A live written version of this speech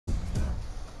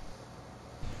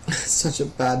Such a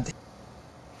bad day.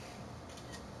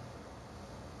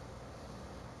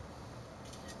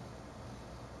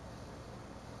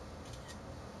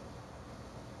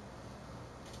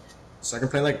 So I can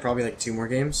play like probably like 2 more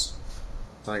games.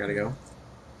 So I gotta go.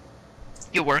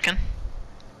 You working?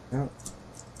 No.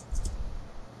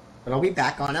 But I'll be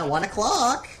back on at 1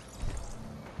 o'clock.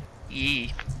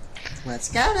 Yee.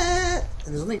 Let's get it.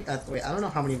 And there's only wait, I don't know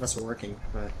how many of us are working,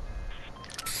 but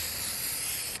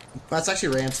that's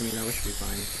actually Ray and Tamina, which should be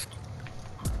fine.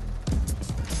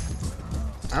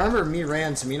 I remember me, Ray,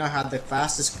 and Tamina had the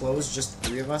fastest close, just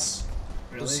 3 of us.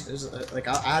 Really? It was, like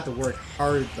I had to work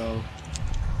hard though.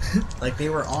 Like they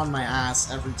were on my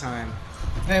ass every time.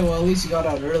 Hey, well at least you got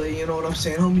out early, you know what I'm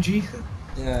saying, homie G?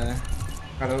 Yeah.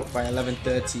 Got out by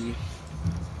 11:30.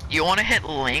 You want to hit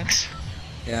links?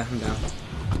 Yeah, I'm down.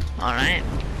 Alright.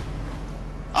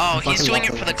 Oh, I'm he's fucking doing lots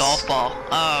it of for the links. golf ball.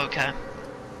 Oh, okay.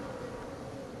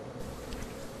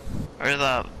 Or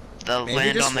the Maybe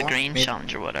land just on the walk- green maybe-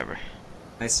 challenge or whatever.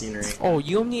 Nice scenery. Oh,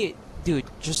 you only, dude,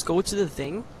 just go to the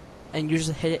thing, and you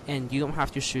just hit it, and you don't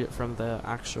have to shoot it from the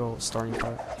actual starting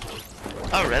part.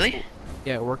 Oh, really?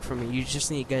 Yeah, it worked for me. You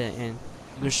just need to get it in.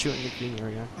 You can shoot in the green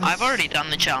area. I've already done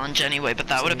the challenge anyway, but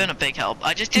that would have been a big help.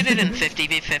 I just did it in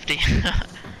 50v50.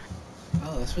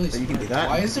 Oh, that's really But you can smart. do that.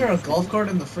 Why is there a golf cart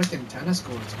in the freaking tennis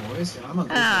courts, boys? Yeah, I'm a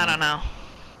golf I don't know.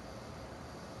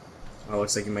 Oh,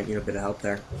 looks like you might need a bit of help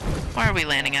there. Why are we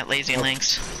landing at Lazy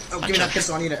Links? Oh, give me that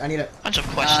pistol. I need it. I need it. Bunch of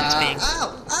questions being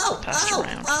Ow! Ow! passed Ow!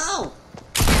 around. Ow!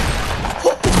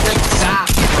 Zap,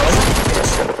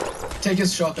 bro. Take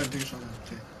his shotgun, take his shotgun.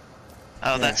 Okay.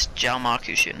 Oh, Yeah. that's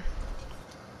Jalmaku shooting.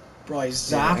 Bro, I Yeah, I'm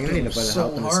zapped gonna need him a bit of so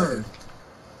help in a hard. second.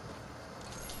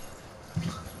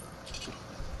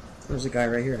 There's a guy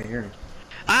right here. I hear him.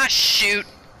 Ah, shoot!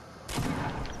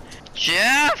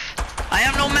 Jeff! I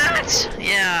have no mats!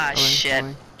 Yeah, Coming, shit.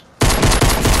 coming.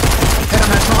 Hit him,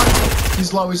 headshot.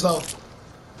 He's low, he's low.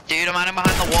 Dude, I'm hiding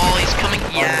behind the wall. He's coming.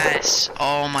 Yes!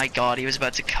 Oh my god, he was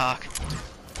about to cock.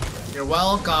 You're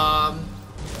welcome.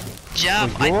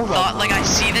 Jeff, Oh, I you're thought, welcome. like, I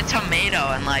see the tomato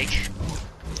and, like,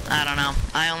 I don't know.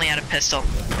 I only had a pistol.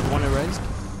 Want a res?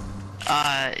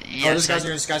 Oh, Yes, this guy's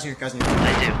near. This guy's near. Guy's near.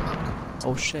 I do.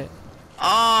 Oh shit.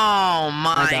 Oh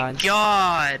my died.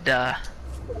 god.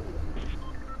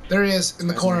 There he is, in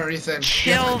the corner, Ethan.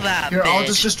 Kill that Here, bitch. I'll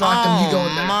just distract him. You go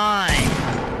in there. Oh my.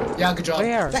 Yeah, good job.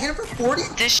 Where? Did I hit him for 40?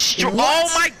 Destroy. What?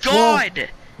 Oh my god. Are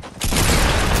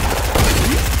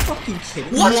you fucking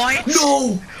kidding me? What?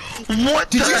 No! What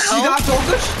Did the you see hell? that,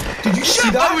 Douglas? Did you see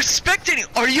Jeff, that? I was spectating.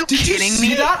 Are you Did you kidding see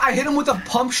me? that? I hit him with a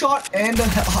pump shot and a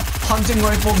hunting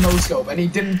rifle no-scope, and he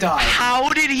didn't die. How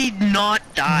did he not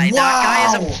die?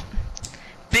 That guy is a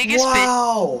biggest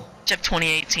Wow! bitch of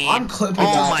 2018. I'm clipping Oh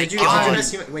that. my Did you god. guys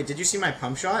see? Wait, did you see my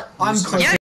pump shot? I'm Did you see my clipping. Yeah,